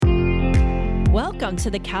Welcome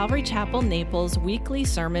to the Calvary Chapel Naples weekly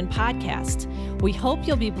sermon podcast. We hope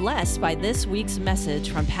you'll be blessed by this week's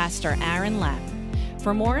message from Pastor Aaron Lapp.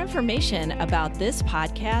 For more information about this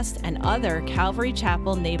podcast and other Calvary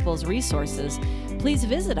Chapel Naples resources, please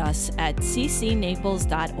visit us at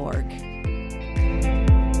ccnaples.org.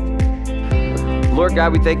 Lord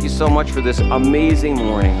God, we thank you so much for this amazing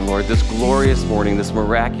morning, Lord, this glorious morning, this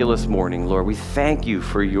miraculous morning, Lord. We thank you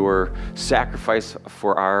for your sacrifice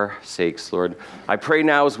for our sakes, Lord. I pray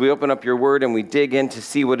now as we open up your word and we dig in to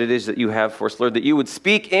see what it is that you have for us, Lord, that you would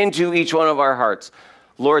speak into each one of our hearts,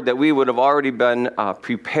 Lord, that we would have already been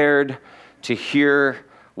prepared to hear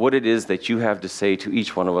what it is that you have to say to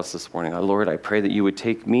each one of us this morning. Lord, I pray that you would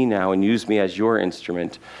take me now and use me as your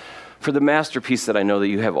instrument for the masterpiece that I know that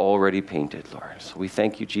you have already painted, Lord. So we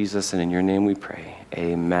thank you, Jesus, and in your name we pray.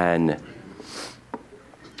 Amen.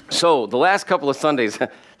 So the last couple of Sundays,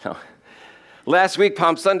 last week,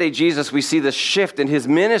 Palm Sunday, Jesus, we see the shift in his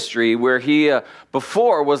ministry where he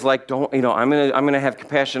before was like, I'm gonna have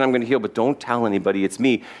compassion, I'm gonna heal, but don't tell anybody it's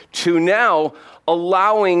me, to now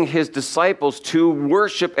allowing his disciples to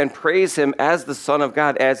worship and praise him as the Son of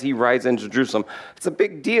God as he rides into Jerusalem. It's a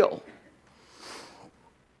big deal.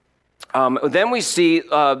 Then we see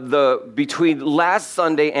between last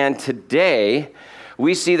Sunday and today,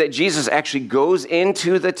 we see that Jesus actually goes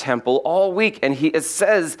into the temple all week. And it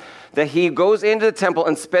says that he goes into the temple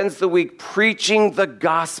and spends the week preaching the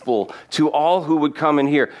gospel to all who would come and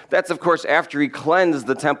hear. That's, of course, after he cleansed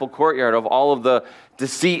the temple courtyard of all of the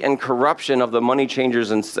deceit and corruption of the money changers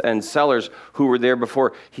and sellers who were there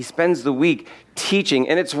before. He spends the week teaching,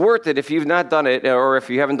 and it's worth it if you've not done it, or if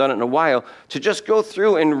you haven't done it in a while, to just go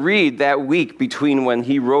through and read that week between when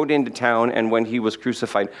he rode into town and when he was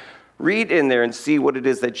crucified. Read in there and see what it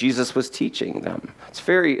is that Jesus was teaching them. It's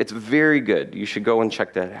very good. You should go and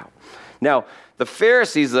check that out. Now, the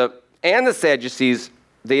Pharisees and the Sadducees,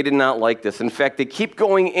 they did not like this. In fact, they keep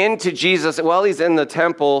going into Jesus while he's in the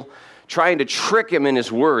temple, trying to trick him in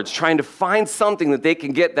his words, trying to find something that they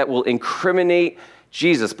can get that will incriminate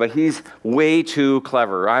Jesus. But he's way too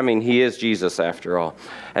clever. I mean, he is Jesus after all.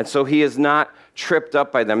 And so he is not tripped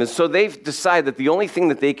up by them. And so they've decided that the only thing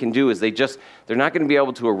that they can do is they're not going to be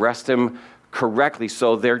able to arrest him correctly,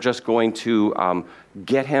 so they're just going to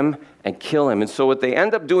get him and kill him. And so what they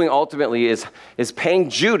end up doing ultimately is paying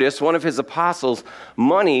Judas, one of his apostles,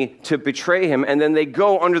 money to betray him, and then they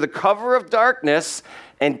go under the cover of darkness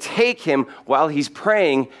and take him while he's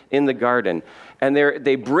praying in the garden. And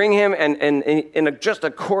they bring him, and in just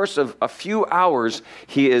a course of a few hours,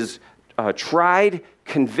 he is tried,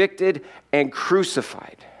 convicted, and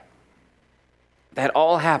crucified. That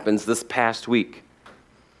all happens this past week.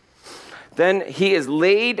 Then he is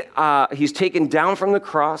laid, he's taken down from the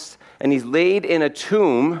cross, and he's laid in a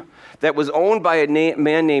tomb that was owned by a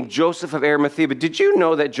man named Joseph of Arimathea. But did you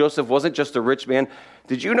know that Joseph wasn't just a rich man?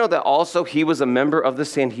 Did you know that also he was a member of the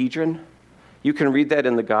Sanhedrin? You can read that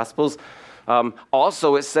in the Gospels.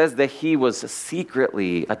 Also, it says that he was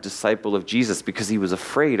secretly a disciple of Jesus because he was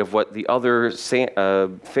afraid of what the other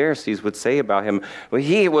Pharisees would say about him. But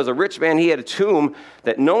he was a rich man. He had a tomb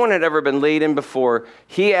that no one had ever been laid in before.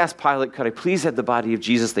 He asked Pilate, could I please have the body of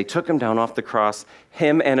Jesus? They took him down off the cross,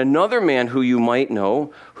 him and another man who you might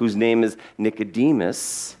know, whose name is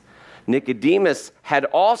Nicodemus. Nicodemus had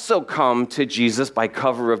also come to Jesus by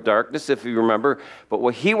cover of darkness, if you remember, but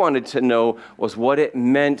what he wanted to know was what it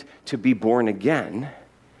meant to be born again.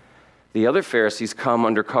 The other Pharisees come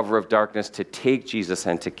under cover of darkness to take Jesus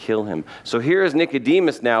and to kill him. So here is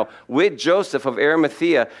Nicodemus now with Joseph of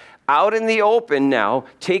Arimathea out in the open now,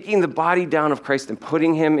 taking the body down of Christ and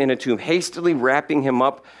putting him in a tomb, hastily wrapping him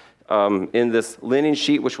up in this linen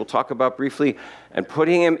sheet, which we'll talk about briefly, and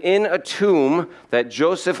putting him in a tomb that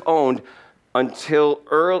Joseph owned until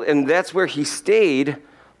early, and that's where he stayed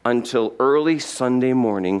until early Sunday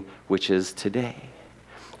morning, which is today.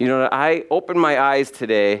 You know, I opened my eyes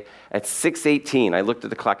today at 6:18. I looked at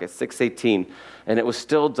the clock at 6:18, and it was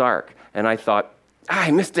still dark, and I thought,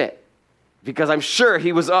 I missed it, because I'm sure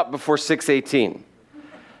he was up before 6:18.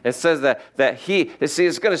 It says that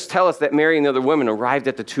it's going to tell us that Mary and the other women arrived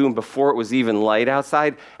at the tomb before it was even light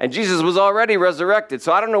outside, and Jesus was already resurrected.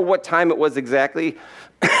 So I don't know what time it was exactly,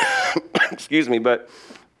 excuse me, but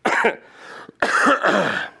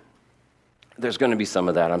there's going to be some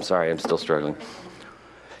of that. I'm sorry, I'm still struggling.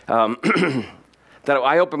 That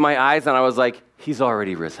I opened my eyes and I was like, he's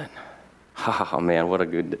already risen. Oh man, what a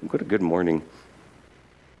good morning.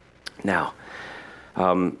 Now,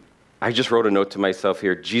 I just wrote a note to myself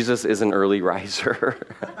here. Jesus is an early riser.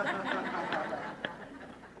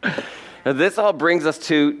 Now, this all brings us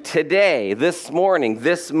to today, this morning,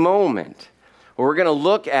 this moment, where we're going to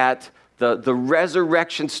look at the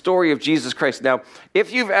resurrection story of Jesus Christ. Now,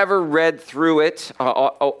 if you've ever read through it,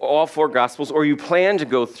 all four Gospels, or you plan to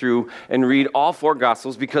go through and read all four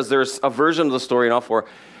Gospels, because there's a version of the story in all four,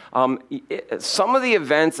 some of the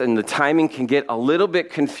events and the timing can get a little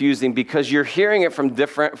bit confusing because you're hearing it from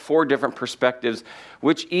four different perspectives,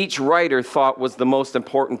 which each writer thought was the most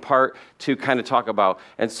important part to kind of talk about.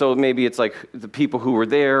 And so maybe it's like the people who were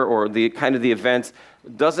there or the kind of the events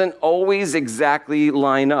doesn't always exactly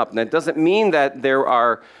line up. And that doesn't mean that there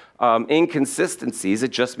are inconsistencies.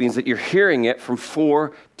 It just means that you're hearing it from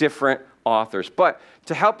four different authors. But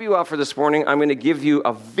to help you out for this morning, I'm going to give you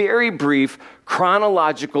a very brief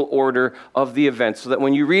chronological order of the events so that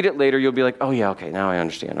when you read it later, you'll be like, oh yeah, okay, now I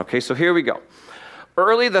understand. Okay, so here we go.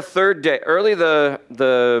 Early the third day,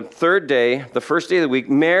 the first day of the week,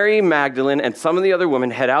 Mary Magdalene and some of the other women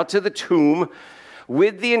head out to the tomb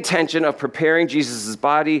with the intention of preparing Jesus'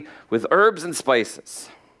 body with herbs and spices.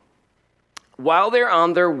 While they're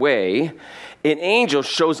on their way, an angel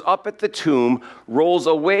shows up at the tomb, rolls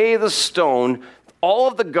away the stone. All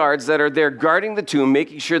of the guards that are there guarding the tomb,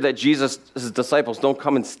 making sure that Jesus' disciples don't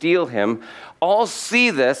come and steal him, all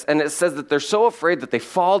see this, and it says that they're so afraid that they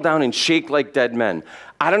fall down and shake like dead men.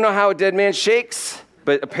 I don't know how a dead man shakes,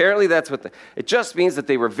 but apparently that's what it just means that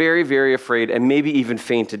they were very, very afraid and maybe even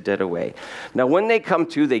fainted dead away. Now, when they come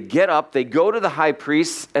to, they get up, they go to the high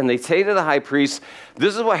priest, and they say to the high priest,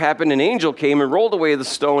 this is what happened. An angel came and rolled away the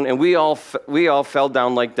stone, and we all fell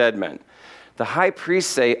down like dead men. The high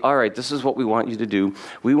priests say, all right, this is what we want you to do.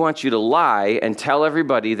 We want you to lie and tell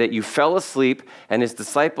everybody that you fell asleep and his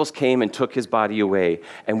disciples came and took his body away.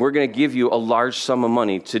 And we're going to give you a large sum of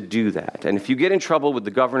money to do that. And if you get in trouble with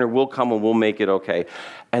the governor, we'll come and we'll make it okay.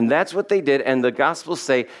 And that's what they did. And the Gospels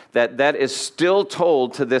say that that is still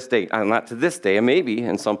told to this day. Not to this day, maybe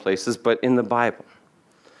in some places, but in the Bible.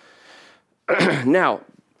 Now,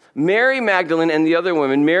 Mary Magdalene and the other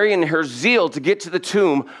women, Mary in her zeal to get to the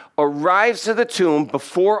tomb, arrives to the tomb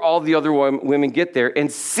before all the other women get there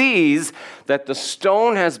and sees that the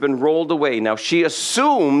stone has been rolled away. Now, she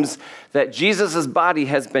assumes that Jesus' body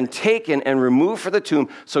has been taken and removed from the tomb,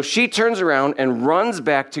 so she turns around and runs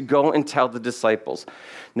back to go and tell the disciples.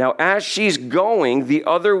 Now, as she's going, the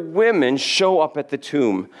other women show up at the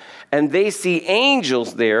tomb, and they see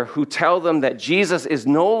angels there who tell them that Jesus is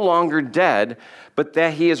no longer dead, but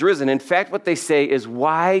that he is risen. In fact, what they say is,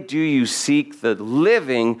 why do you seek the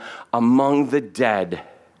living among the dead?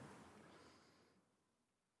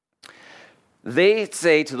 They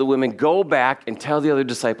say to the women, go back and tell the other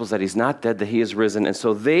disciples that he's not dead, that he is risen. And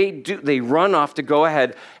so they run off to go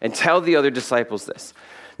ahead and tell the other disciples this.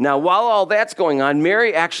 Now, while all that's going on,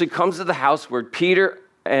 Mary actually comes to the house where Peter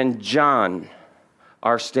and John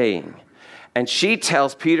are staying. And she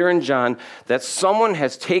tells Peter and John that someone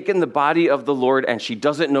has taken the body of the Lord and she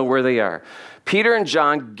doesn't know where they are. Peter and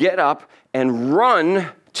John get up and run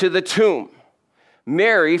to the tomb.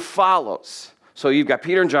 Mary follows. So you've got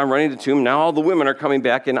Peter and John running to the tomb. Now all the women are coming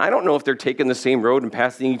back, and I don't know if they're taking the same road and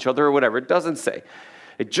passing each other or whatever. It doesn't say.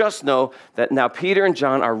 I just know that now Peter and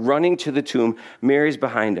John are running to the tomb. Mary's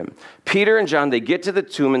behind him. Peter and John, they get to the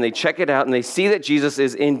tomb and they check it out and they see that Jesus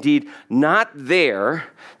is indeed not there.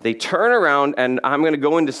 They turn around, and I'm going to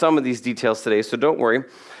go into some of these details today, so don't worry.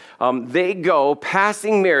 They go,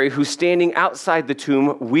 passing Mary, who's standing outside the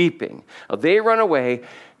tomb weeping. Now, they run away.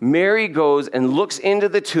 Mary goes and looks into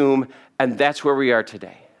the tomb, and that's where we are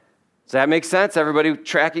today. Does that make sense? Everybody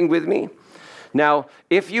tracking with me? Now,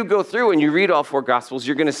 if you go through and you read all four Gospels,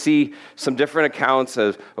 you're going to see some different accounts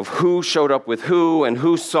of who showed up with who and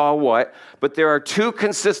who saw what. But there are two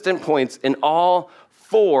consistent points in all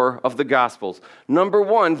four of the Gospels. Number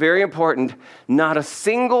one, very important, not a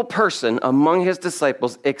single person among his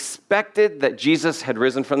disciples expected that Jesus had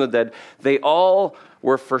risen from the dead. They all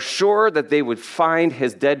were for sure that they would find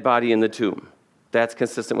his dead body in the tomb. That's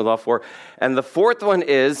consistent with all four. And the fourth one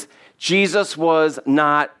is Jesus was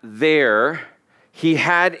not there. He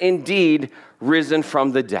had indeed risen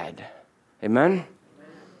from the dead. Amen?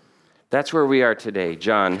 That's where we are today,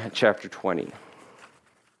 John chapter 20.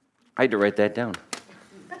 I had to write that down.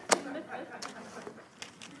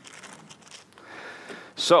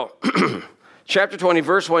 So, chapter 20,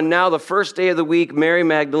 verse 1, now the first day of the week, Mary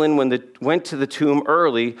Magdalene went to the tomb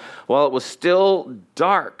early while it was still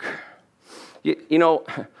dark. You know,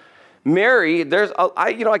 Mary,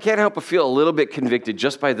 I can't help but feel a little bit convicted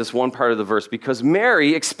just by this one part of the verse, because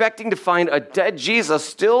Mary, expecting to find a dead Jesus,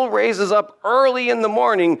 still raises up early in the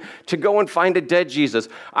morning to go and find a dead Jesus.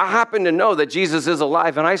 I happen to know that Jesus is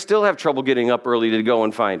alive, and I still have trouble getting up early to go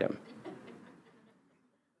and find him.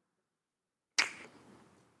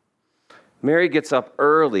 Mary gets up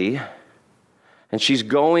early, And she's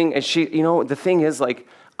going, and the thing is, like,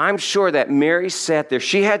 I'm sure that Mary sat there.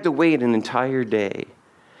 She had to wait an entire day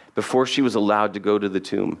before she was allowed to go to the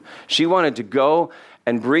tomb. She wanted to go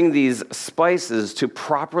and bring these spices to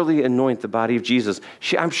properly anoint the body of Jesus.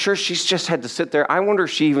 I'm sure she's just had to sit there. I wonder if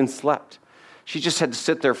she even slept. She just had to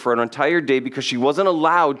sit there for an entire day because she wasn't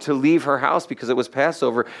allowed to leave her house because it was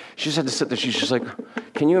Passover. She just had to sit there. She's just like,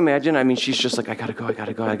 can you imagine? I mean, she's just like, I gotta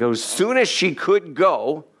go. As soon as she could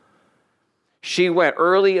go, she went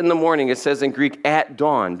early in the morning. It says in Greek, at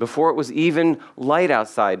dawn, before it was even light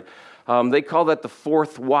outside. They call that the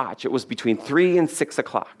fourth watch. It was between 3 and 6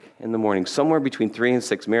 o'clock in the morning. Somewhere between 3 and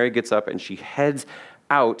 6, Mary gets up and she heads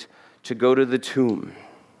out to go to the tomb.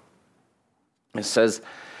 It says,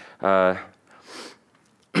 so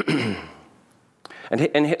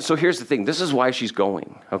here's the thing. This is why she's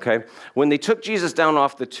going, okay? When they took Jesus down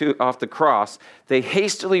off the cross, they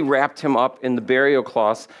hastily wrapped him up in the burial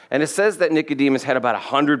cloths, and it says that Nicodemus had about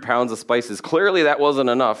 100 pounds of spices. Clearly that wasn't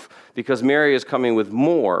enough because Mary is coming with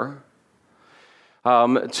more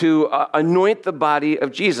to anoint the body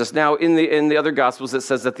of Jesus. Now, in the other Gospels, it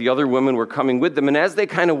says that the other women were coming with them, and as they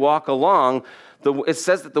kind of walk along, it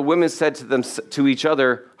says that the women said to each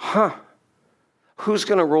other, who's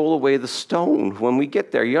going to roll away the stone when we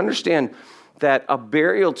get there? You understand that a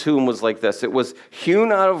burial tomb was like this. It was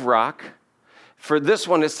hewn out of rock. For this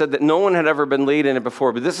one, it said that no one had ever been laid in it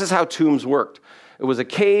before, but this is how tombs worked. It was a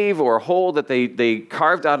cave or a hole that they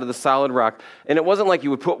carved out of the solid rock, and it wasn't like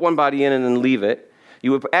you would put one body in and then leave it.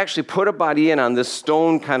 You would actually put a body in on this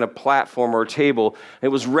stone kind of platform or table. It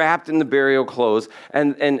was wrapped in the burial clothes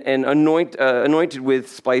and anointed with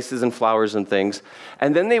spices and flowers and things.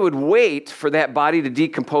 And then they would wait for that body to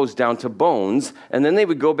decompose down to bones. And then they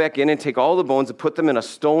would go back in and take all the bones and put them in a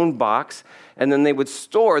stone box. And then they would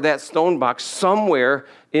store that stone box somewhere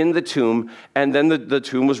in the tomb. And then the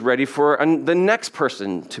tomb was ready for the next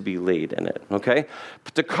person to be laid in it, okay?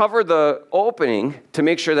 But to cover the opening, to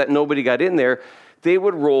make sure that nobody got in there, they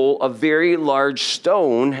would roll a very large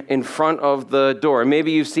stone in front of the door.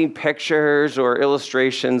 Maybe you've seen pictures or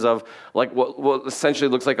illustrations of like what essentially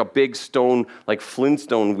looks like a big stone, like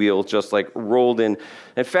Flintstone wheel, just like rolled in.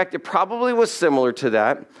 In fact, it probably was similar to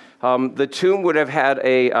that. The tomb would have had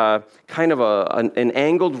a kind of an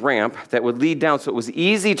angled ramp that would lead down, so it was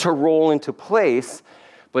easy to roll into place,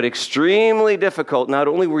 but extremely difficult. Not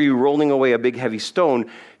only were you rolling away a big heavy stone,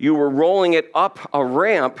 you were rolling it up a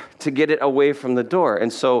ramp to get it away from the door.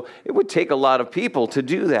 And so it would take a lot of people to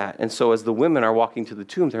do that. And so as the women are walking to the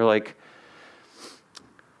tomb, they're like,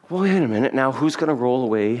 well, wait a minute, now who's going to roll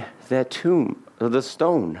away that tomb, the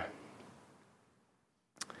stone?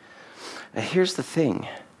 And here's the thing.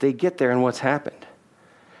 They get there and what's happened?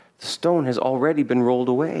 The stone has already been rolled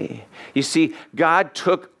away. You see, God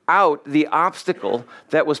took out the obstacle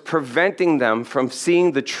that was preventing them from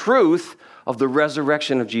seeing the truth of the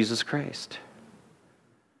resurrection of Jesus Christ.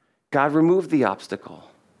 God removed the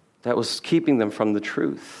obstacle that was keeping them from the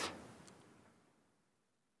truth.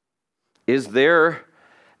 Is there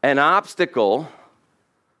an obstacle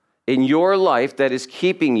in your life that is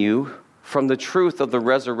keeping you from the truth of the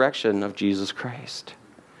resurrection of Jesus Christ?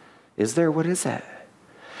 Is there? What is that?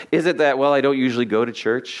 Is it that, well, I don't usually go to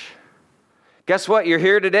church? Guess what? You're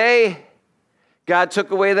here today. God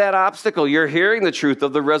took away that obstacle. You're hearing the truth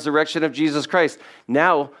of the resurrection of Jesus Christ.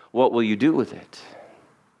 Now, what will you do with it?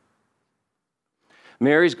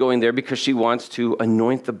 Mary's going there because she wants to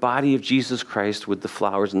anoint the body of Jesus Christ with the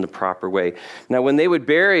flowers in the proper way. Now, when they would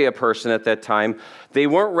bury a person at that time, they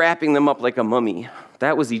weren't wrapping them up like a mummy.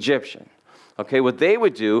 That was Egyptian. Okay, what they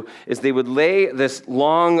would do is they would lay this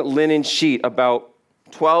long linen sheet about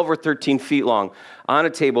 12 or 13 feet long on a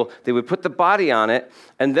table. They would put the body on it,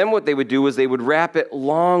 and then what they would do is they would wrap it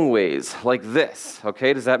long ways, like this.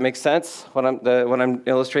 Okay, does that make sense? What I'm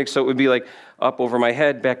illustrating? So it would be like up over my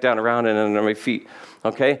head, back down around, and under my feet.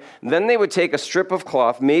 Okay. Then they would take a strip of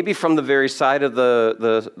cloth, maybe from the very side of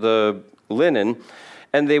the linen,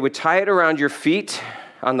 and they would tie it around your feet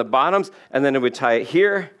on the bottoms, and then it would tie it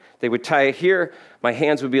here. They would tie it here. My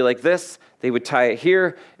hands would be like this. They would tie it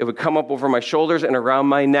here. It would come up over my shoulders and around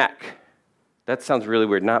my neck. That sounds really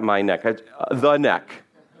weird. Not my neck, the neck.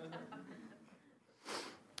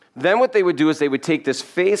 Then what they would do is they would take this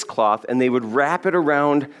face cloth and they would wrap it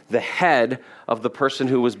around the head of the person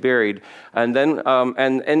who was buried. And then,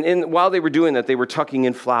 while they were doing that, they were tucking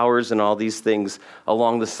in flowers and all these things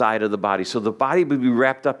along the side of the body. So the body would be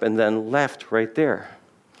wrapped up and then left right there.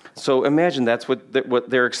 So imagine that's what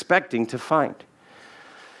they're expecting to find.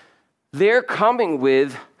 They're coming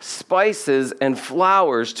with spices and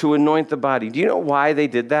flowers to anoint the body. Do you know why they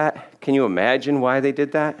did that? Can you imagine why they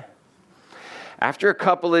did that? After a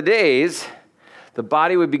couple of days, the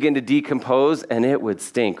body would begin to decompose and it would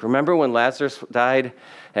stink. Remember when Lazarus died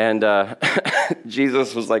and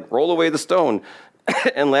Jesus was like, roll away the stone.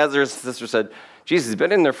 And Lazarus' sister said, Jesus, he's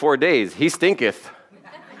been in there 4 days. He stinketh.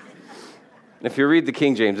 If you read the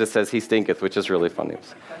King James, it says he stinketh, which is really funny.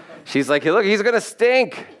 She's like, hey, look, he's going to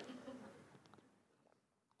stink.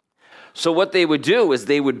 So what they would do is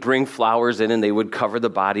they would bring flowers in and they would cover the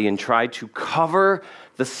body and try to cover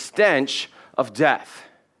the stench of death.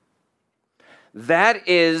 That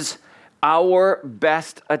is our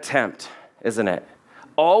best attempt, isn't it?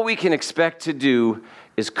 All we can expect to do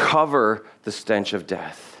is cover the stench of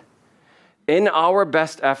death. In our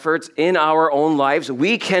best efforts, in our own lives,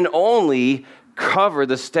 we can only cover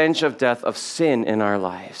the stench of death of sin in our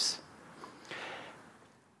lives.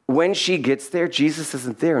 When she gets there, Jesus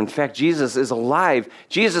isn't there. In fact, Jesus is alive.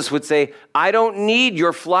 Jesus would say, I don't need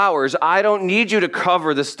your flowers. I don't need you to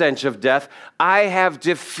cover the stench of death. I have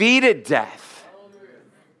defeated death.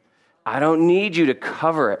 I don't need you to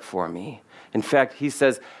cover it for me. In fact, he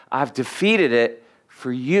says, I've defeated it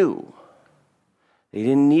for you. They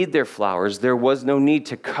didn't need their flowers. There was no need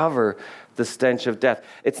to cover the stench of death.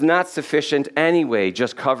 It's not sufficient anyway,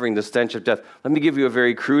 just covering the stench of death. Let me give you a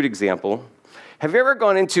very crude example. Have you ever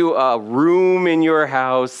gone into a room in your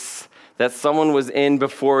house that someone was in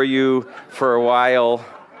before you for a while?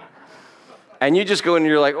 And you just go in and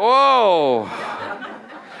you're like, whoa.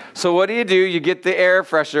 So what do? You get the air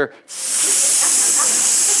freshener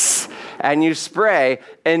and you spray,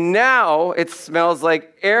 and now it smells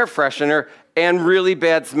like air freshener and really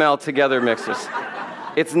bad smell together mixers.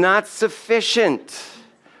 It's not sufficient,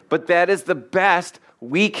 but that is the best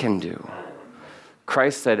we can do.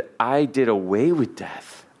 Christ said, I did away with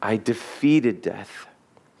death. I defeated death.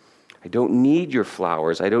 I don't need your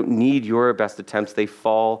flowers. I don't need your best attempts. They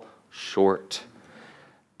fall short.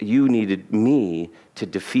 You needed me to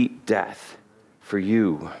defeat death for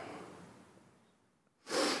you.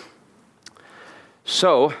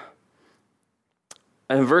 So,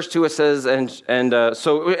 in verse 2 it says,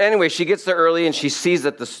 so anyway, she gets there early and she sees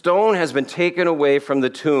that the stone has been taken away from the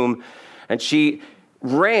tomb, and she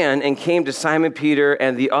ran and came to Simon Peter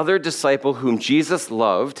and the other disciple whom Jesus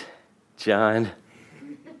loved, John.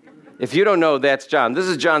 If you don't know, that's John. This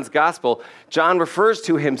is John's gospel. John refers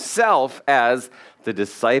to himself as the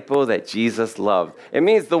disciple that Jesus loved. It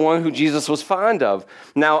means the one who Jesus was fond of.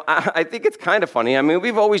 Now, I think it's kind of funny. I mean,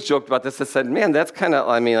 we've always joked about this and said, man, that's kind of,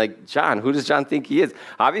 like John. Who does John think he is?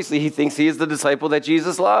 Obviously, he thinks he is the disciple that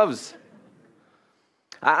Jesus loves.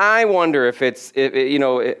 I wonder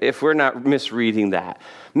if we're not misreading that.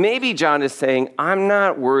 Maybe John is saying, I'm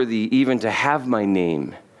not worthy even to have my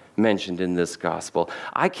name mentioned in this gospel.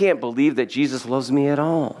 I can't believe that Jesus loves me at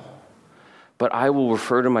all. But I will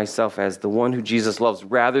refer to myself as the one who Jesus loves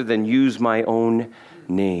rather than use my own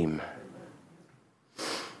name.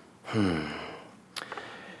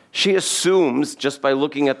 She assumes, just by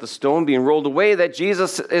looking at the stone being rolled away, that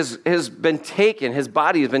Jesus has been taken, his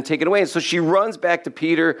body has been taken away. And so she runs back to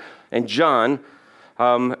Peter and John,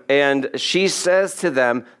 and she says to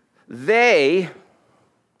them, I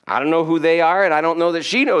don't know who they are, and I don't know that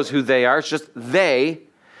she knows who they are, it's just they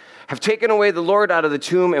have taken away the Lord out of the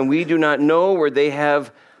tomb, and we do not know where they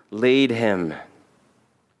have laid him.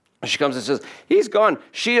 She comes and says, he's gone.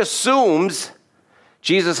 She assumes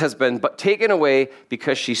Jesus has been taken away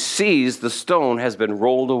because she sees the stone has been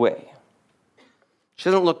rolled away. She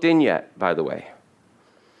hasn't looked in yet, by the way.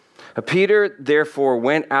 Peter, therefore,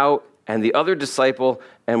 went out, and the other disciple,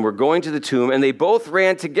 and were going to the tomb, and they both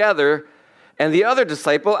ran together, and the other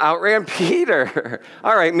disciple outran Peter.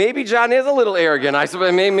 All right, maybe John is a little arrogant. I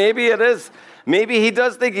suppose maybe it is. Maybe he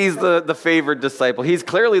does think he's the favored disciple. He's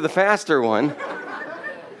clearly the faster one.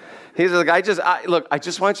 He's like, I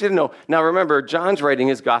just want you to know. Now remember, John's writing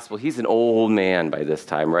his gospel. He's an old man by this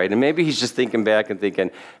time, right? And maybe he's just thinking back and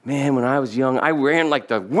thinking, man, when I was young, I ran like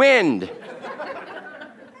the wind.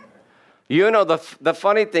 You know, the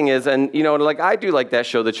funny thing is, and, I do like that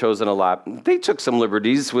show, The Chosen, a lot. They took some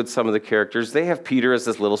liberties with some of the characters. They have Peter as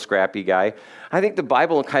this little scrappy guy. I think the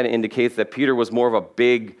Bible kind of indicates that Peter was more of a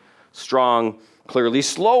big, strong, clearly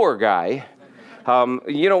slower guy. And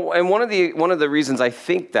one of the reasons I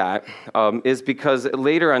think that is because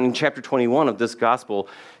later on in chapter 21 of this gospel,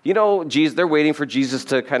 they're waiting for Jesus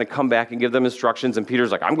to kind of come back and give them instructions, and Peter's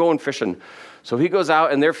like, I'm going fishing. So he goes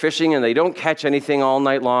out, and they're fishing, and they don't catch anything all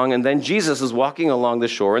night long, and then Jesus is walking along the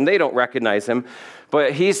shore, and they don't recognize him,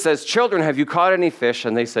 but he says, children, have you caught any fish?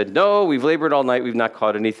 And they said, no, we've labored all night, we've not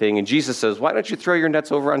caught anything. And Jesus says, why don't you throw your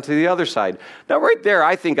nets over onto the other side? Now right there,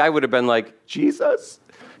 I think I would have been like, Jesus?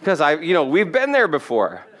 Because we've been there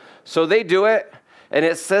before. So they do it, And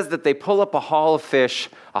it says that they pull up a haul of fish,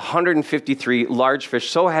 153 large fish,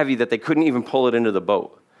 so heavy that they couldn't even pull it into the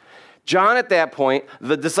boat. John, at that point,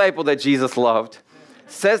 the disciple that Jesus loved,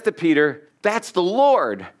 says to Peter, "That's the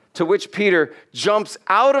Lord." To which Peter jumps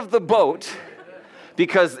out of the boat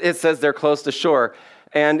because it says they're close to shore.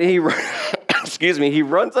 And he, he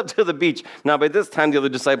runs up to the beach. Now, by this time, the other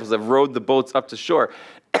disciples have rowed the boats up to shore.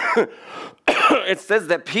 It says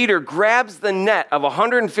that Peter grabs the net of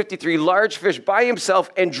 153 large fish by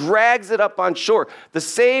himself and drags it up on shore. The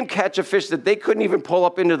same catch of fish that they couldn't even pull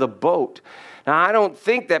up into the boat. Now, I don't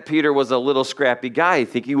think that Peter was a little scrappy guy. I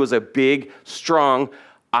think he was a big, strong,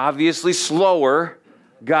 obviously slower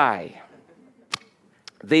guy.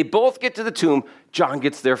 They both get to the tomb. John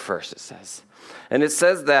gets there first, it says. And it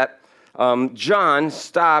says that John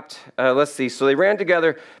stopped, so they ran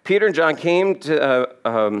together. Peter and John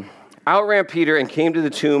outran Peter and came to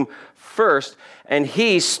the tomb first, and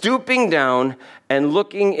he, stooping down and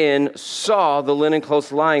looking in, saw the linen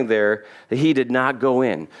clothes lying there, that he did not go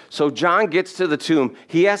in. So John gets to the tomb.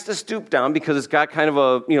 He has to stoop down because it's got kind of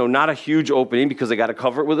a, not a huge opening because they got to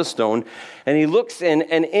cover it with a stone. And he looks in,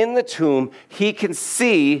 and in the tomb, he can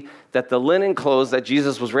see that the linen clothes that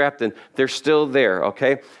Jesus was wrapped in, they're still there,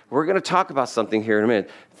 okay? We're going to talk about something here in a minute.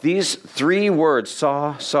 These three words,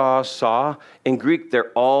 saw, in Greek,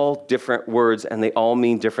 they're all different words, and they all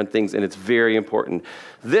mean different things, and it's very important.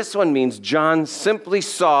 This one means John simply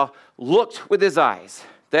looked with his eyes.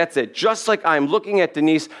 That's it. Just like I'm looking at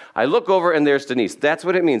Denise, I look over, and there's Denise. That's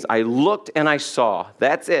what it means. I looked, and I saw.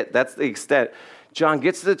 That's it. That's the extent. John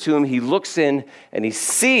gets to the tomb, he looks in, and he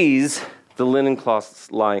sees the linen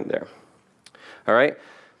cloths lying there. All right?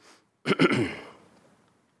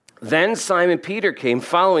 Then Simon Peter came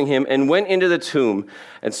following him and went into the tomb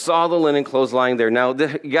and saw the linen clothes lying there. Now,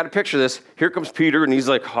 you got to picture this. Here comes Peter, and he's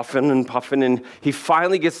like huffing and puffing, and he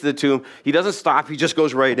finally gets to the tomb. He doesn't stop. He just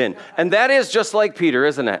goes right in. And that is just like Peter,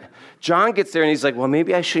 isn't it? John gets there, and he's like, well,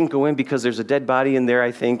 maybe I shouldn't go in because there's a dead body in there,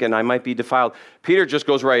 I think, and I might be defiled. Peter just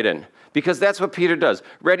goes right in because that's what Peter does.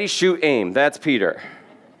 Ready, shoot, aim. That's Peter.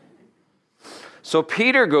 So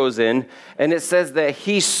Peter goes in, and it says that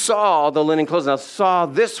he saw the linen clothes. Now, saw,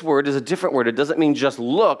 this word is a different word. It doesn't mean just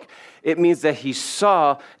look. It means that he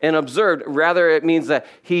saw and observed. Rather, it means that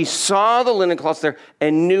he saw the linen cloths there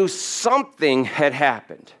and knew something had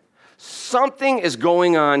happened. Something is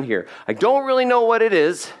going on here. I don't really know what it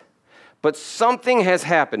is, but something has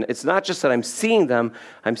happened. It's not just that I'm seeing them.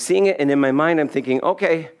 I'm seeing it, and in my mind, I'm thinking,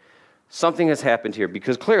 okay, something has happened here,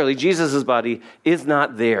 because clearly Jesus' body is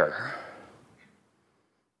not there.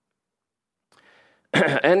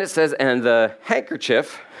 And it says, and the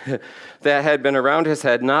handkerchief that had been around his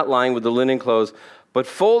head, not lying with the linen clothes, but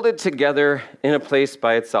folded together in a place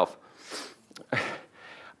by itself.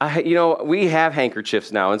 We have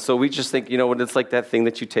handkerchiefs now, and so we just think, when it's like that thing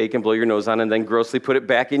that you take and blow your nose on and then grossly put it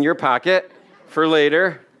back in your pocket for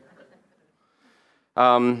later.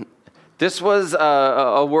 This was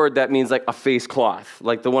a word that means like a face cloth,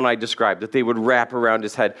 like the one I described, that they would wrap around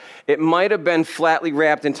his head. It might have been flatly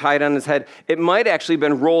wrapped and tied on his head. It might actually have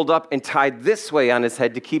been rolled up and tied this way on his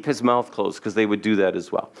head to keep his mouth closed, because they would do that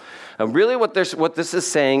as well. And really what this is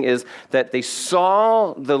saying is that they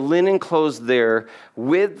saw the linen clothes there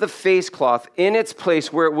with the face cloth in its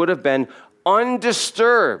place where it would have been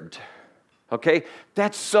undisturbed. Okay?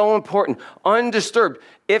 That's so important. Undisturbed.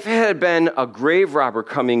 If it had been a grave robber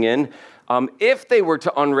coming in, if they were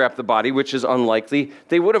to unwrap the body, which is unlikely,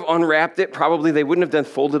 they would have unwrapped it. Probably they wouldn't have then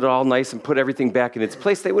folded it all nice and put everything back in its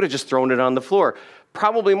place. They would have just thrown it on the floor.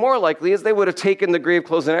 Probably more likely is they would have taken the grave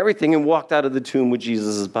clothes and everything and walked out of the tomb with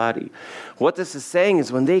Jesus' body. What this is saying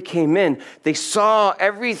is when they came in, they saw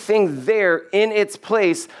everything there in its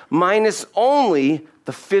place, minus only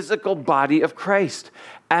the physical body of Christ.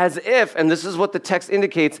 As if, and this is what the text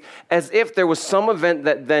indicates, as if there was some event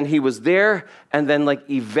that then he was there and then like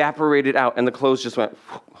evaporated out and the clothes just went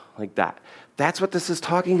like that. That's what this is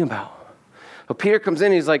talking about. But Peter comes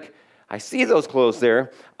in, he's like, I see those clothes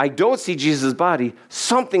there. I don't see Jesus' body.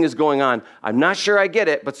 Something is going on. I'm not sure I get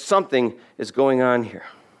it, but something is going on here.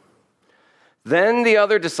 Then the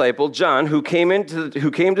other disciple, John, who came to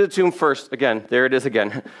the tomb first, again, there it is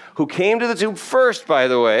again, who came to the tomb first, by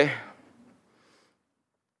the way,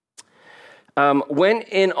 went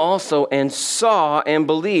in also and saw and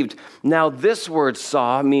believed. Now, this word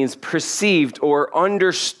saw means perceived or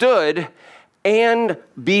understood and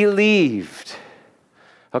believed.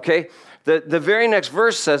 Okay? The very next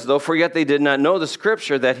verse says, though, for yet they did not know the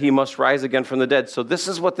scripture that he must rise again from the dead. So this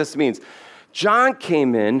is what this means. John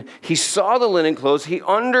came in, he saw the linen clothes, he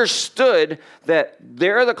understood that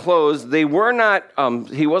they're the clothes, they were not,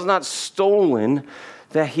 he was not stolen.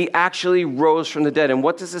 that he actually rose from the dead. And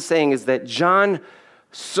what this is saying is that John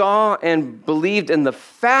saw and believed in the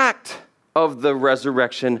fact of the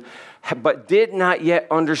resurrection, but did not yet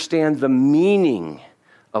understand the meaning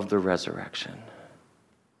of the resurrection.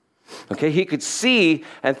 Okay, he could see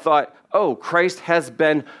and thought, oh, Christ has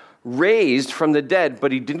been raised from the dead,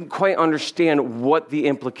 but he didn't quite understand what the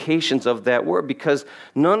implications of that were, because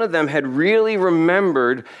none of them had really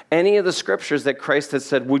remembered any of the scriptures that Christ had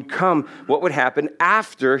said would come, what would happen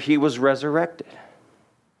after he was resurrected.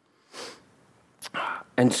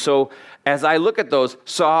 And so as I look at those,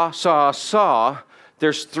 saw,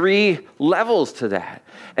 there's 3 levels to that.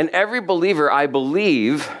 And every believer, I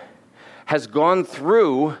believe, has gone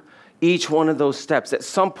through each one of those steps. At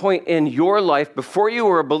some point in your life, before you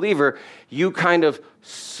were a believer, you kind of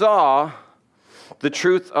saw the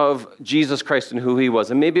truth of Jesus Christ and who he was.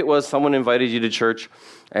 And maybe it was someone invited you to church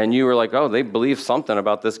and you were like, oh, they believe something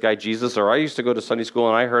about this guy Jesus. Or I used to go to Sunday school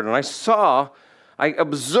and I heard and I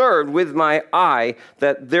observed with my eye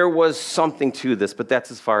that there was something to this, but that's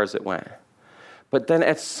as far as it went. But then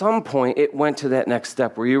at some point, it went to that next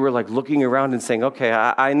step where you were like looking around and saying, okay,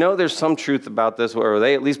 I know there's some truth about this, or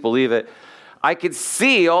they at least believe it. I could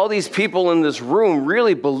see all these people in this room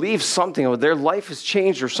really believe something, or their life has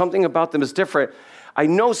changed, or something about them is different. I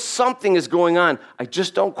know something is going on. I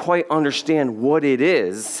just don't quite understand what it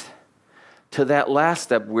is, to that last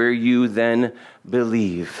step where you then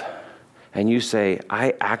believe. And you say,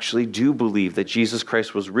 I actually do believe that Jesus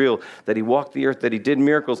Christ was real, that he walked the earth, that he did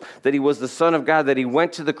miracles, that he was the Son of God, that he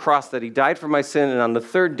went to the cross, that he died for my sin, and on the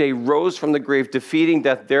 3rd day rose from the grave, defeating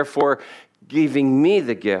death, therefore giving me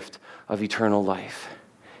the gift of eternal life.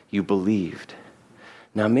 You believed.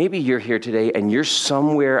 Now maybe you're here today and you're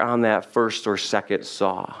somewhere on that first or second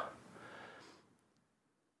saw.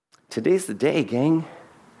 Today's the day, gang.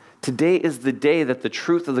 Today is the day that the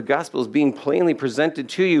truth of the gospel is being plainly presented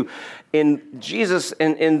to you in Jesus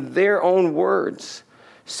and in their own words,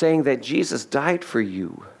 saying that Jesus died for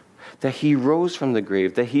you, that he rose from the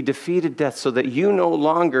grave, that he defeated death so that you no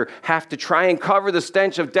longer have to try and cover the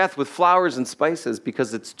stench of death with flowers and spices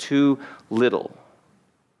because it's too little.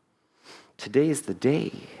 Today is the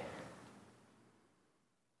day.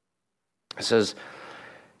 It says,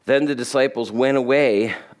 then the disciples went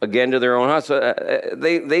away again to their own house.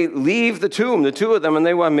 They leave the tomb, the 2 of them,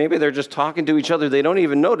 and maybe they're just talking to each other. They don't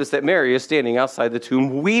even notice that Mary is standing outside the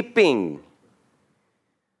tomb weeping.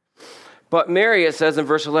 But Mary, it says in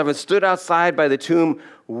verse 11, stood outside by the tomb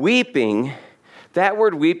weeping. That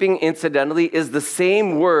word weeping, incidentally, is the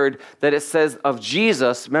same word that it says of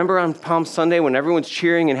Jesus. Remember on Palm Sunday when everyone's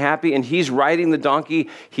cheering and happy and he's riding the donkey,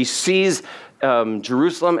 he sees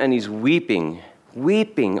Jerusalem and he's weeping.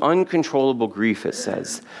 Weeping, uncontrollable grief, it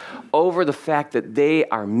says, over the fact that they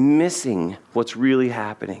are missing what's really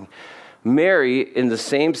happening. Mary, in the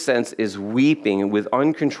same sense, is weeping with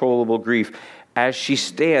uncontrollable grief as she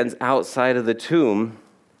stands outside of the tomb.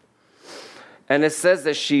 And it says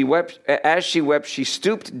that she wept. As she wept, she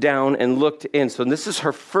stooped down and looked in. So this is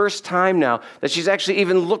her first time now that she's actually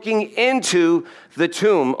even looking into the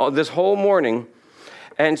tomb this whole morning,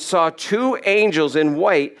 and saw 2 angels in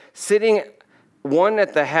white sitting, one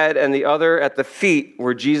at the head and the other at the feet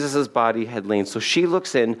where Jesus' body had lain. So she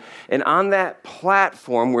looks in, and on that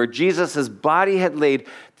platform where Jesus' body had laid,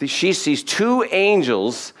 she sees 2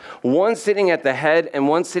 angels, one sitting at the head and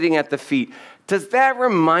one sitting at the feet. Does that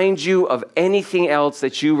remind you of anything else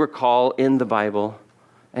that you recall in the Bible?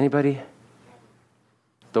 Anybody?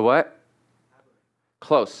 The what?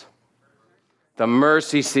 Close. The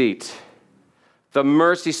mercy seat. The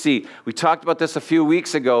mercy seat. We talked about this a few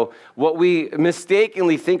weeks ago. What we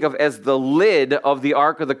mistakenly think of as the lid of the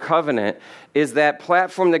Ark of the Covenant is that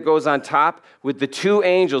platform that goes on top with the 2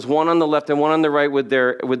 angels, one on the left and one on the right with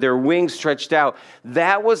their wings stretched out.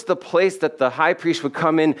 That was the place that the high priest would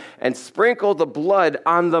come in and sprinkle the blood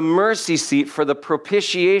on the mercy seat for the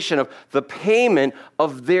propitiation of the payment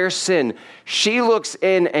of their sin. She looks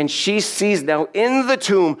in and she sees now in the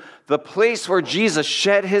tomb the place where Jesus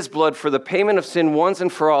shed his blood for the payment of sin once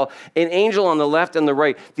and for all, an angel on the left and the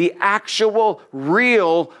right, the actual,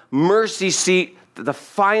 real mercy seat, the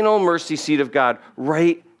final mercy seat of God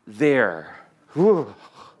right there. Whew.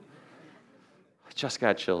 I just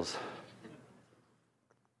got chills.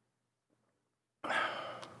 So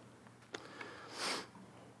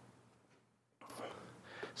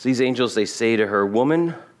these angels, they say to her,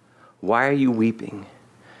 "Woman, why are you weeping?"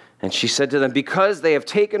 And she said to them, "Because they have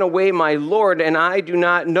taken away my Lord, and I do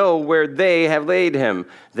not know where they have laid him."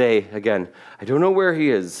 They, again, I don't know where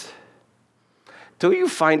he is. Don't you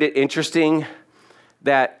find it interesting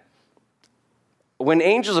that when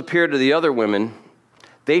angels appear to the other women,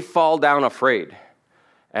 they fall down afraid?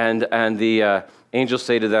 And the angels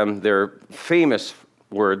say to them their famous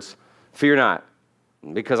words, "Fear not,"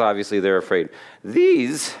 because obviously they're afraid.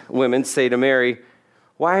 These women say to Mary,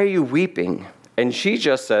 "Why are you weeping?" And she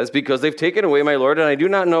just says, "Because they've taken away my Lord, and I do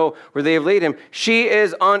not know where they have laid him." She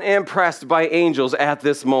is unimpressed by angels at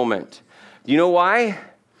this moment. You know why?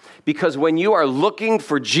 Because when you are looking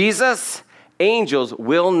for Jesus, angels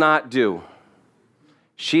will not do.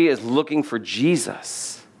 She is looking for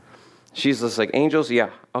Jesus. She's just like, "Angels, yeah,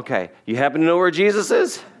 okay. You happen to know where Jesus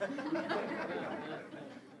is?"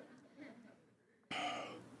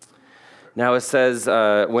 Now it says,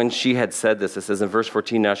 when she had said this, it says in verse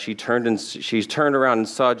 14, now she turned around and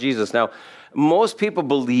saw Jesus. Now, most people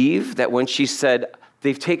believe that when she said,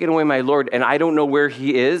 "They've taken away my Lord, and I don't know where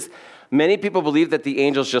he is," many people believe that the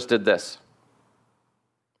angels just did this.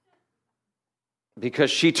 Because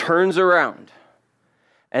she turns around,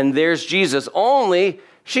 and there's Jesus, only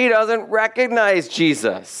she doesn't recognize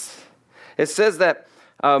Jesus. It says that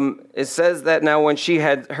now when she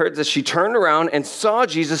had heard this, she turned around and saw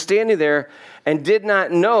Jesus standing there and did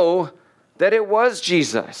not know that it was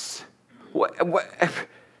Jesus.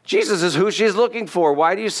 Jesus is who she's looking for.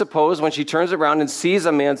 Why do you suppose when she turns around and sees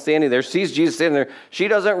a man standing there, sees Jesus standing there, she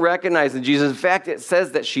doesn't recognize the Jesus? In fact, it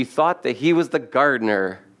says that she thought that he was the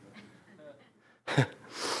gardener.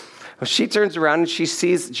 She turns around and she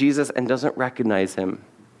sees Jesus and doesn't recognize him.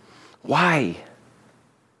 Why?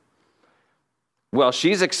 Well,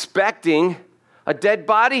 she's expecting a dead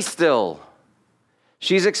body still.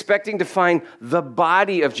 She's expecting to find the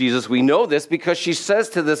body of Jesus. We know this because she says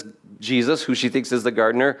to this Jesus, who she thinks is the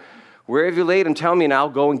gardener, "Where have you laid him? Tell me, and I'll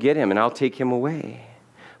go and get him, and I'll take him away."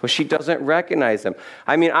 Well, she doesn't recognize him.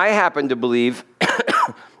 I mean, I happen to believe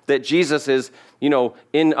that Jesus is,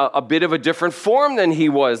 in a bit of a different form than he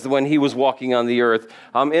was when he was walking on the earth.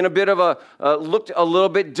 In a bit of looked a little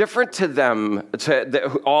bit different to them,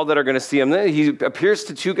 all that are going to see him. He appears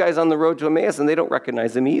to two guys on the road to Emmaus, and they don't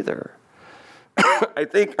recognize him either. I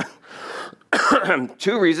think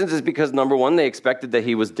two reasons is because, number one, they expected that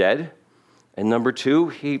he was dead. And number two,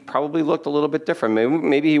 he probably looked a little bit different.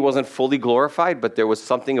 Maybe he wasn't fully glorified, but there was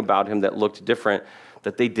something about him that looked different,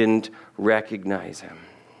 that they didn't recognize him.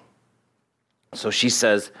 So she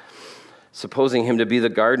says, supposing him to be the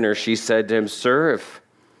gardener, she said to him, "Sir,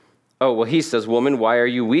 he says, 'Woman, why are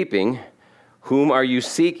you weeping? Whom are you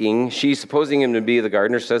seeking?' She, supposing him to be the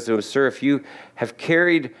gardener, says to him, 'Sir, if you have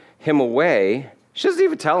carried him away,'" she doesn't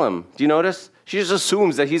even tell him. Do you notice? She just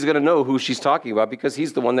assumes that he's going to know who she's talking about because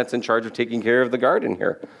he's the one that's in charge of taking care of the garden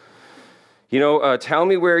here. "Tell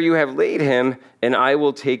me where you have laid him, and I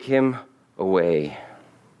will take him away."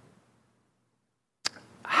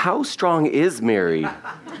 How strong is Mary?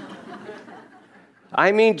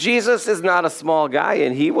 I mean, Jesus is not a small guy,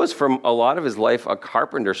 and he was, from a lot of his life, a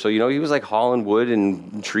carpenter. So, he was like hauling wood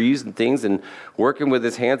and trees and things and working with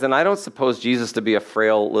his hands. And I don't suppose Jesus to be a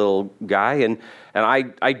frail little guy. And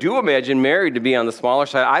I do imagine Mary to be on the smaller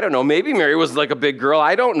side. I don't know. Maybe Mary was like a big girl.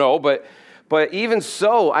 I don't know. But even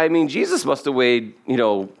so, I mean, Jesus must have weighed,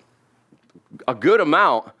 a good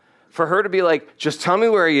amount for her to be like, "Just tell me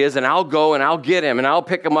where he is, and I'll go, and I'll get him, and I'll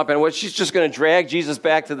pick him up." And she's just going to drag Jesus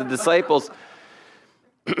back to the disciples.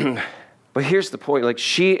 But here's the point.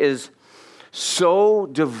 She is so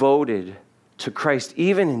devoted to Christ,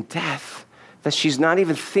 even in death, that she's not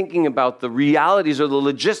even thinking about the realities or the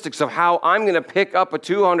logistics of how I'm going to pick up a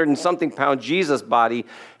 200 and something pound Jesus body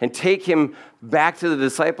and take him back to the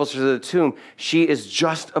disciples to the tomb. She is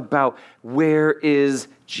just about, where is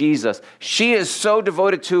Jesus? She is so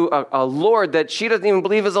devoted to a Lord that she doesn't even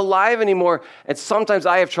believe is alive anymore. And sometimes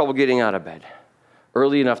I have trouble getting out of bed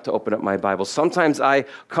early enough to open up my Bible. Sometimes I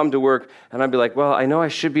come to work and I'd be like, well, I know I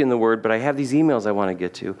should be in the Word, but I have these emails I want to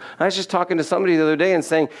get to. I was just talking to somebody the other day and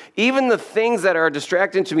saying, even the things that are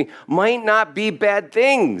distracting to me might not be bad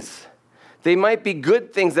things. They might be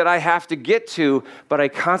good things that I have to get to, but I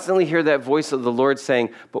constantly hear that voice of the Lord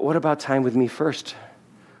saying, but what about time with me first?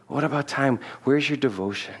 What about time? Where's your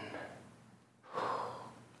devotion?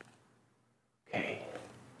 Okay.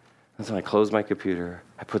 And so I close my computer.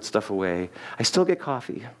 I put stuff away. I still get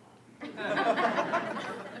coffee.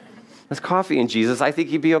 There's coffee in Jesus. I think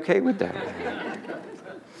he'd be okay with that.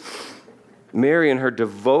 Mary, in her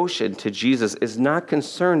devotion to Jesus, is not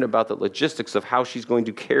concerned about the logistics of how she's going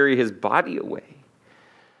to carry his body away.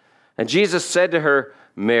 And Jesus said to her,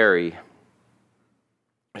 "Mary."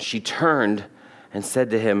 She turned and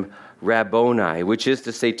said to him, "Rabboni," which is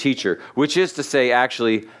to say teacher, which is to say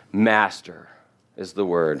actually master is the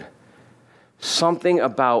word. Something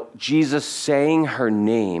about Jesus saying her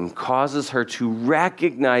name causes her to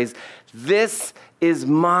recognize, this is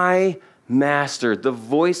my master, the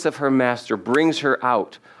voice of her master brings her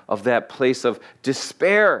out of that place of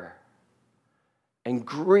despair and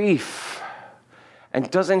grief. And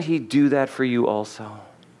doesn't he do that for you also?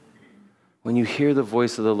 When you hear the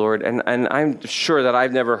voice of the Lord, and I'm sure that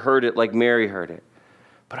I've never heard it like Mary heard it,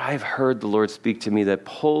 but I've heard the Lord speak to me that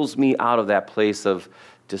pulls me out of that place of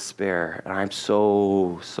despair, and I'm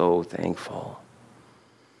so, so thankful.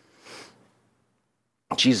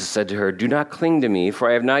 Jesus said to her, "Do not cling to me, for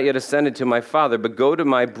I have not yet ascended to my Father, but go to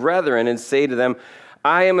my brethren and say to them,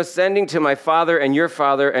 I am ascending to my Father and your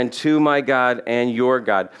Father, and to my God and your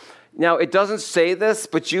God." Now, it doesn't say this,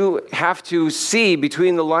 but you have to see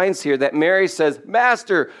between the lines here that Mary says,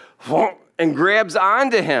 "Master," and grabs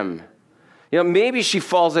onto him. You know, maybe she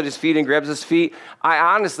falls at his feet and grabs his feet. I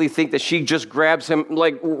honestly think that she just grabs him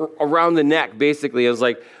like around the neck, basically. It was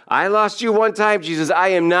like, "I lost you one time, Jesus. I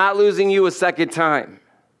am not losing you a second time."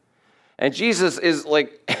 And Jesus is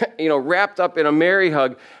like, wrapped up in a Mary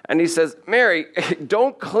hug. And he says, "Mary,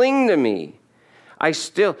 don't cling to me.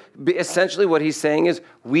 Essentially what he's saying is,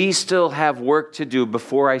 we still have work to do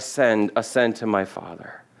before I ascend to my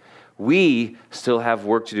Father. We still have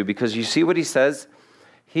work to do, because you see what he says?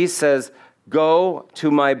 He says, "Go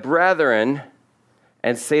to my brethren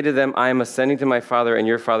and say to them, I am ascending to my Father and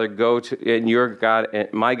your Father, go to and your God,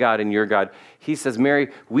 and my God and your God." He says, "Mary,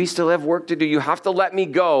 we still have work to do. You have to let me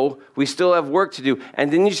go. We still have work to do."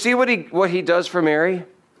 And then you see what he does for Mary?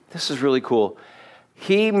 This is really cool.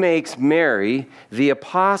 He makes Mary the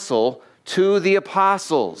apostle to the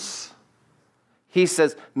apostles. He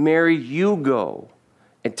says, "Mary, you go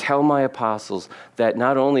and tell my apostles that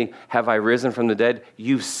not only have I risen from the dead,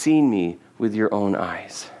 you've seen me with your own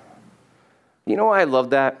eyes." You know why I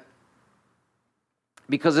love that?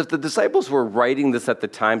 Because if the disciples were writing this at the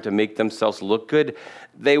time to make themselves look good,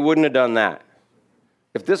 they wouldn't have done that.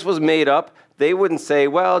 If this was made up, they wouldn't say,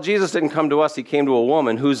 "Well, Jesus didn't come to us, he came to a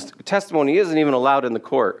woman," whose testimony isn't even allowed in the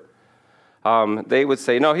court. They would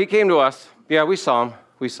say, "No, he came to us. Yeah, we saw him.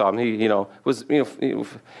 We saw him.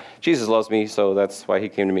 Jesus loves me, so that's why he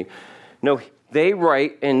came to me." No, they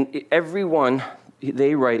write, and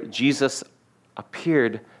they write, Jesus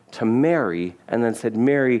appeared to Mary and then said,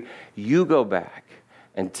 "Mary, you go back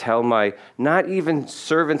and tell my," not even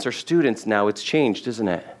servants or students now, it's changed, isn't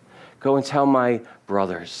it? "Go and tell my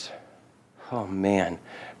brothers." Oh man,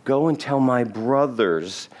 "Go and tell my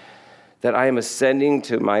brothers that I am ascending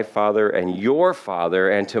to my Father and your Father,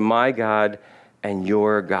 and to my God and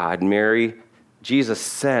your God." Jesus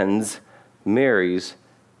sends Mary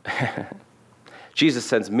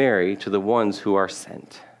to the ones who are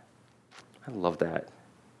sent. I love that.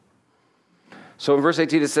 So in verse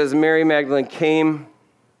 18 it says, Mary Magdalene came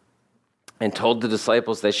and told the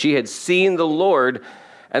disciples that she had seen the Lord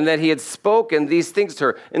and that he had spoken these things to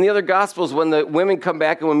her. In the other Gospels, when the women come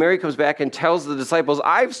back and when Mary comes back and tells the disciples,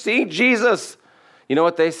 "I've seen Jesus," you know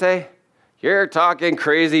what they say? "You're talking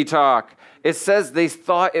crazy talk." It says they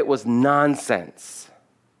thought it was nonsense.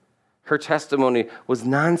 Her testimony was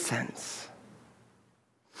nonsense.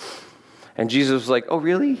 And Jesus was like, "Oh,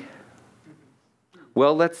 really?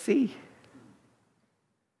 Well, let's see."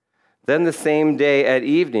 Then the same day at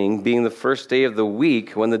evening, being the first day of the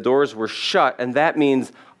week, when the doors were shut, and that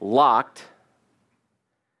means locked,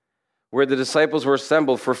 where the disciples were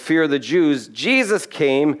assembled for fear of the Jews, Jesus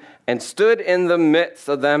came and stood in the midst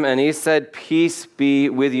of them, and he said, "Peace be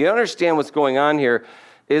with you." You understand what's going on here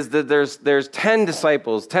is that there's 10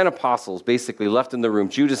 disciples, 10 apostles basically left in the room.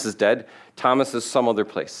 Judas is dead. Thomas is some other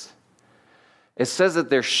place. It says that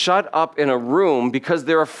they're shut up in a room because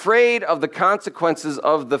they're afraid of the consequences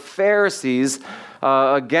of the Pharisees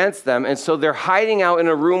against them. And so they're hiding out in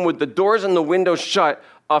a room with the doors and the windows shut,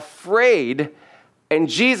 afraid. And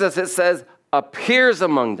Jesus, it says, appears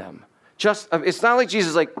among them. It's not like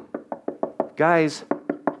Jesus like, "Guys,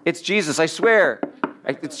 it's Jesus, I swear.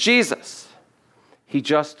 It's Jesus." He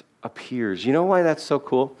just appears. You know why that's so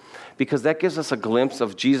cool? Because that gives us a glimpse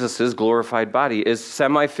of Jesus' glorified body. Is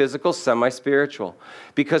semi-physical, semi-spiritual.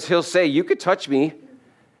 Because he'll say, "You could touch me,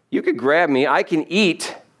 you could grab me, I can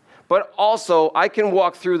eat, but also I can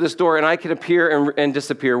walk through this door and I can appear and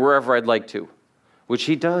disappear wherever I'd like to," which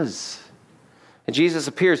he does. And Jesus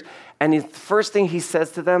appears, and the first thing he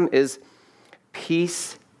says to them is,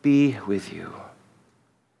 "Peace be with you."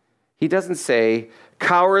 He doesn't say,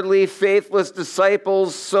 "Cowardly, faithless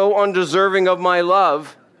disciples, so undeserving of my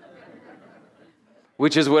love,"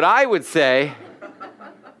 which is what I would say.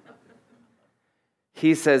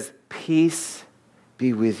 He says, "Peace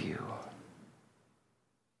be with you."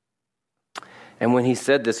 And when he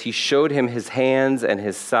said this, he showed him his hands and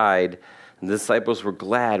his side. And the disciples were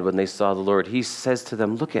glad when they saw the Lord. He says to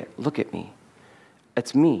them, look at me.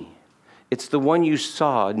 It's me. It's the one you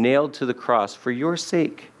saw nailed to the cross for your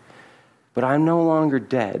sake. But I'm no longer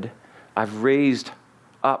dead. I've raised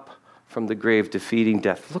up from the grave, defeating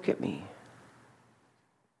death. Look at me.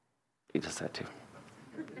 He does that too.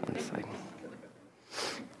 On the side.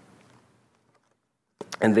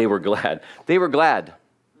 And they were glad. They were glad.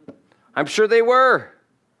 I'm sure they were.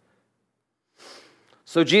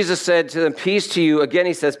 So Jesus said to them, peace to you. Again,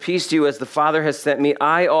 he says, peace to you, as the Father has sent me,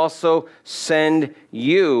 I also send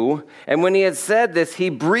you. And when he had said this, he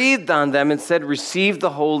breathed on them and said, receive the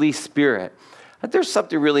Holy Spirit. But there's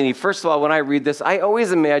something really neat. First of all, when I read this, I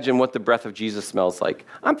always imagine what the breath of Jesus smells like.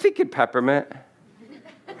 I'm thinking peppermint.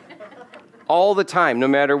 All the time, no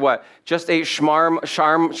matter what. Just ate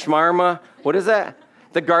shawarma. What is that?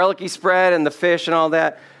 The garlicky spread and the fish and all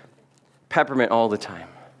that. Peppermint all the time.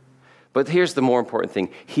 But here's the more important thing.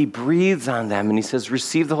 He breathes on them and he says,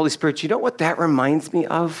 receive the Holy Spirit. You know what that reminds me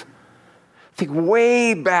of? Think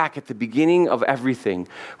way back at the beginning of everything,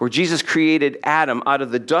 where Jesus created Adam out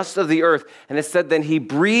of the dust of the earth. And it said then he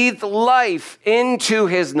breathed life into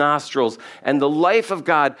his nostrils. And the life of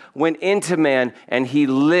God went into man and he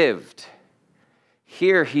lived.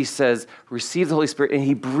 Here he says, receive the Holy Spirit. And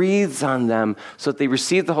he breathes on them so that they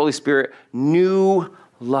receive the Holy Spirit, new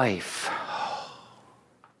life.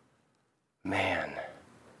 Man,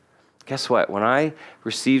 guess what? When I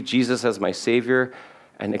received Jesus as my Savior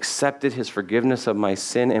and accepted his forgiveness of my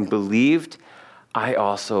sin and believed, I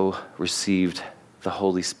also received the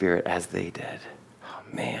Holy Spirit as they did. Oh,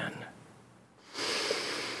 man.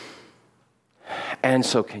 And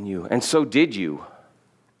so can you. And so did you.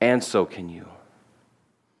 And so can you.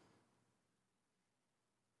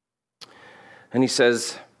 And he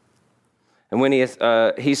says, and when he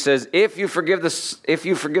says, if you forgive the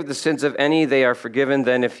sins of any, they are forgiven.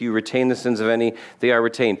 Then if you retain the sins of any, they are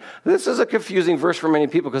retained. This is a confusing verse for many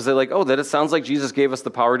people because they're like, oh, that it sounds like Jesus gave us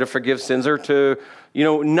the power to forgive sins or to,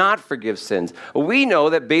 not forgive sins. We know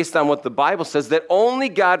that based on what the Bible says, that only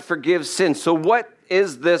God forgives sins. So what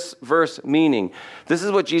is this verse meaning? This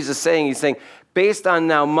is what Jesus is saying. He's saying, based on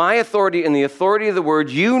now my authority and the authority of the word,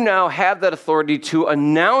 you now have that authority to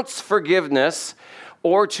announce forgiveness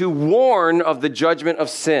or to warn of the judgment of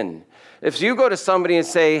sin. If you go to somebody and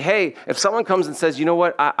say, hey, if someone comes and says, you know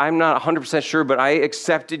what, I'm not 100% sure, but I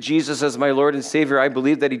accepted Jesus as my Lord and Savior, I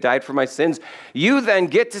believe that he died for my sins, you then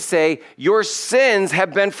get to say, your sins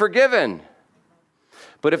have been forgiven.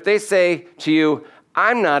 But if they say to you,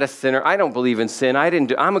 I'm not a sinner, I don't believe in sin,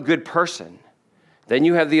 I'm a good person, then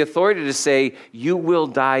you have the authority to say, you will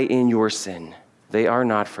die in your sin. They are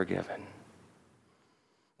not forgiven.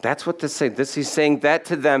 That's what this is. He's saying that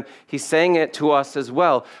to them. He's saying it to us as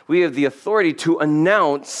well. We have the authority to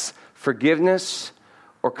announce forgiveness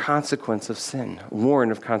or consequence of sin, warn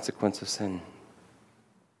of consequence of sin.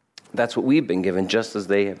 That's what we've been given, just as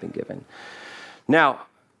they have been given. Now,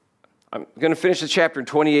 I'm going to finish the chapter in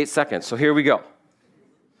 28 seconds, so here we go.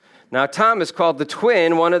 Now, Thomas, called the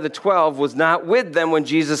twin, one of the 12, was not with them when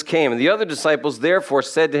Jesus came. And the other disciples therefore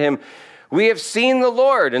said to him, we have seen the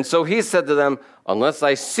Lord. And so he said to them, unless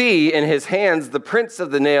I see in his hands the prints of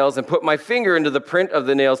the nails and put my finger into the print of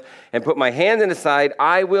the nails and put my hand in his side,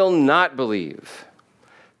 I will not believe.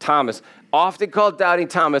 Thomas, often called Doubting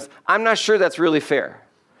Thomas, I'm not sure that's really fair.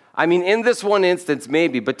 I mean, in this one instance,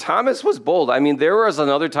 maybe, but Thomas was bold. I mean, there was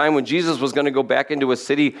another time when Jesus was going to go back into a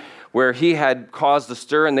city where he had caused a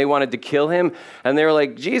stir and they wanted to kill him. And they were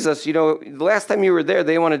like, Jesus, the last time you were there,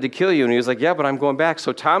 they wanted to kill you. And he was like, yeah, but I'm going back.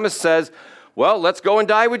 So Thomas says, well, let's go and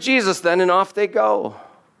die with Jesus then, and off they go.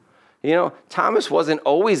 Thomas wasn't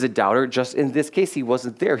always a doubter, just in this case, he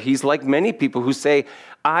wasn't there. He's like many people who say,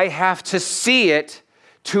 I have to see it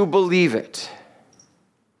to believe it.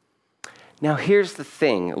 Now, here's the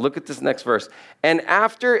thing. Look at this next verse. And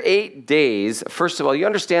after 8 days, first of all, you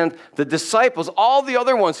understand the disciples, all the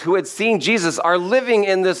other ones who had seen Jesus are living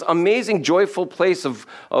in this amazing, joyful place of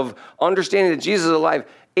understanding that Jesus is alive.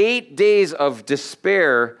 8 days of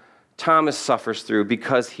despair Thomas suffers through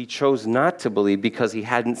because he chose not to believe because he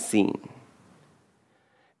hadn't seen.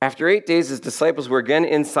 After 8 days, his disciples were again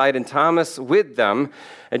inside and Thomas with them.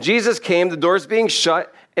 And Jesus came, the doors being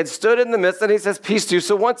shut, and stood in the midst, and he says, peace to you.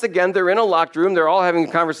 So once again, they're in a locked room. They're all having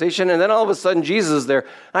a conversation, and then all of a sudden, Jesus is there.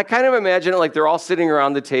 I kind of imagine it like they're all sitting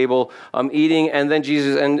around the table eating, and then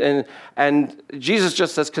Jesus, and Jesus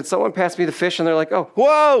just says, can someone pass me the fish? And they're like, oh,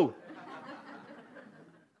 whoa!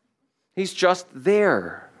 He's just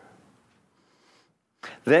there.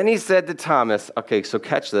 Then he said to Thomas, okay, so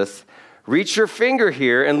catch this. Reach your finger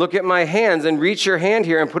here and look at my hands, and reach your hand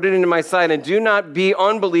here and put it into my side, and do not be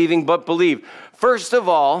unbelieving, but believe. First of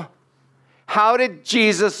all, How did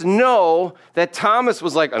Jesus know that Thomas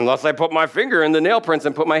was like, unless I put my finger in the nail prints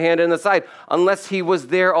and put my hand in the side, unless he was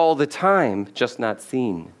there all the time, just not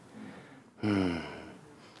seen? And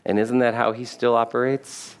isn't that how he still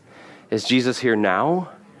operates? Is Jesus here now?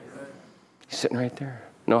 He's sitting right there.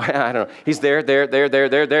 No, I don't know. He's there.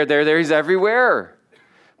 He's everywhere.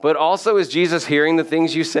 But also, is Jesus hearing the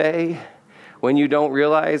things you say when you don't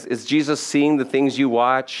realize? Is Jesus seeing the things you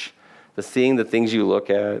watch, seeing the things you look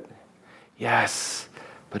at? Yes.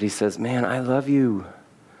 But he says, man, I love you.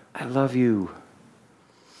 I love you.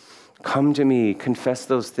 Come to me, confess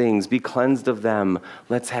those things, be cleansed of them.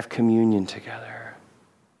 Let's have communion together.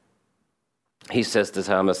 He says to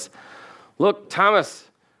Thomas, look, Thomas,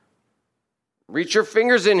 reach your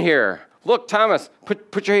fingers in here. Look, Thomas,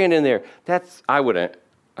 put your hand in there. I wouldn't.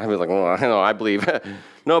 I'd be like, well, I know, I believe.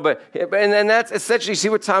 No, and that's essentially, see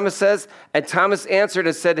what Thomas says? And Thomas answered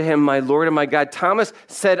and said to him, my Lord and my God. Thomas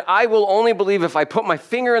said, I will only believe if I put my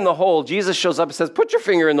finger in the hole. Jesus shows up and says, put your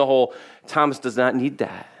finger in the hole. Thomas does not need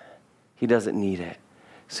that. He doesn't need it.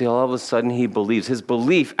 See, all of a sudden he believes. His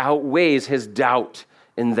belief outweighs his doubt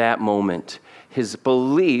in that moment. His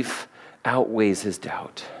belief outweighs his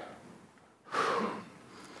doubt.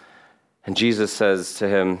 And Jesus says to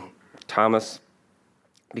him, Thomas,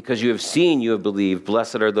 because you have seen, you have believed.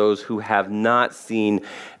 Blessed are those who have not seen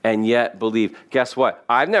and yet believe. Guess what?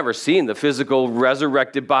 I've never seen the physical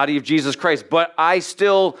resurrected body of Jesus Christ, but I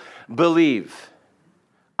still believe.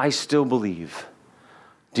 I still believe.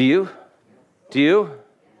 Do you? Do you?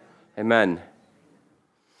 Amen.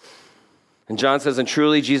 And John says, and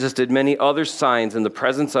truly Jesus did many other signs in the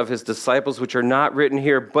presence of his disciples, which are not written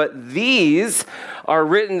here, but these are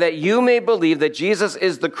written that you may believe that Jesus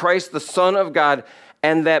is the Christ, the Son of God,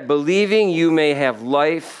 and that believing you may have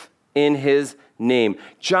life in his name.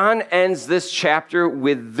 John ends this chapter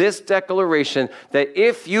with this declaration that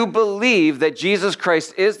if you believe that Jesus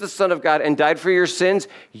Christ is the Son of God and died for your sins,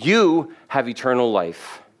 you have eternal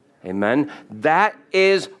life. Amen. That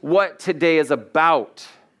is what today is about.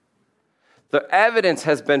 The evidence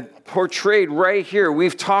has been portrayed right here.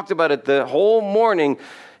 We've talked about it the whole morning.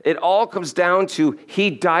 It all comes down to he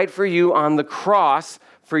died for you on the cross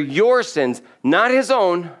for your sins, not his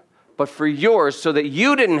own, but for yours, so that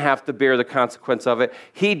you didn't have to bear the consequence of it.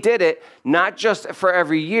 He did it not just for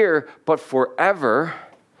every year, but forever.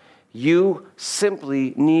 You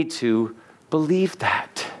simply need to believe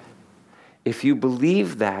that. If you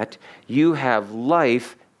believe that, you have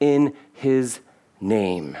life in his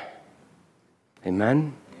name.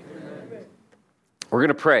 Amen? Amen. We're going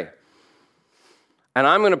to pray. And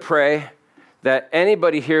I'm going to pray that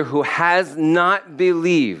anybody here who has not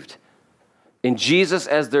believed in Jesus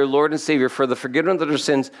as their Lord and Savior for the forgiveness of their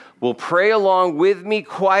sins will pray along with me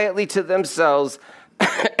quietly to themselves.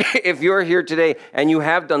 If you're here today and you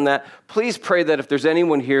have done that, please pray that if there's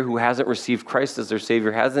anyone here who hasn't received Christ as their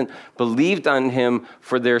Savior, hasn't believed on him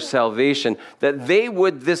for their salvation, that they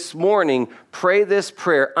would this morning pray this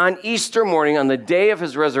prayer on Easter morning, on the day of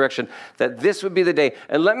his resurrection, that this would be the day.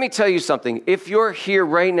 And let me tell you something. If you're here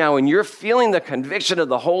right now and you're feeling the conviction of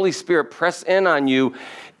the Holy Spirit press in on you,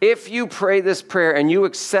 if you pray this prayer and you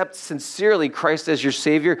accept sincerely Christ as your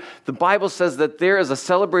Savior, the Bible says that there is a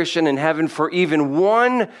celebration in heaven for even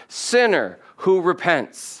one sinner who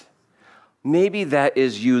repents. Maybe that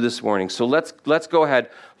is you this morning. So let's go ahead.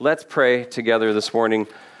 Let's pray together this morning.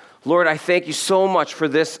 Lord, I thank you so much for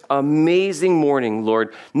this amazing morning,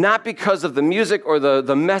 Lord. Not because of the music or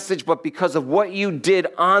the message, but because of what you did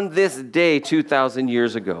on this day 2,000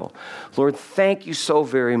 years ago. Lord, thank you so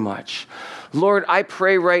very much. Lord, I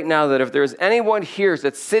pray right now that if there's anyone here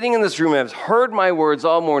that's sitting in this room and has heard my words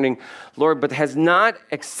all morning, Lord, but has not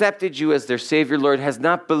accepted you as their Savior, Lord, has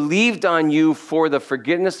not believed on you for the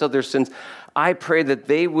forgiveness of their sins, I pray that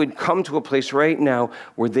they would come to a place right now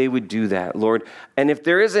where they would do that, Lord. And if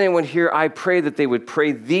there is anyone here, I pray that they would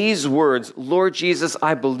pray these words, Lord Jesus,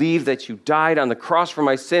 I believe that you died on the cross for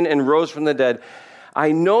my sin and rose from the dead.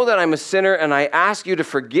 I know that I'm a sinner, and I ask you to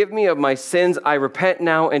forgive me of my sins. I repent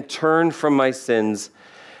now and turn from my sins.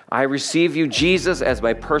 I receive you, Jesus, as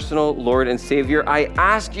my personal Lord and Savior. I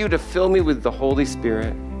ask you to fill me with the Holy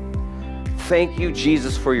Spirit. Thank you,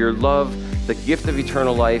 Jesus, for your love, the gift of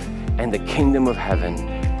eternal life, and the kingdom of heaven.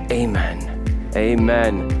 Amen.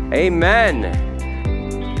 Amen. Amen.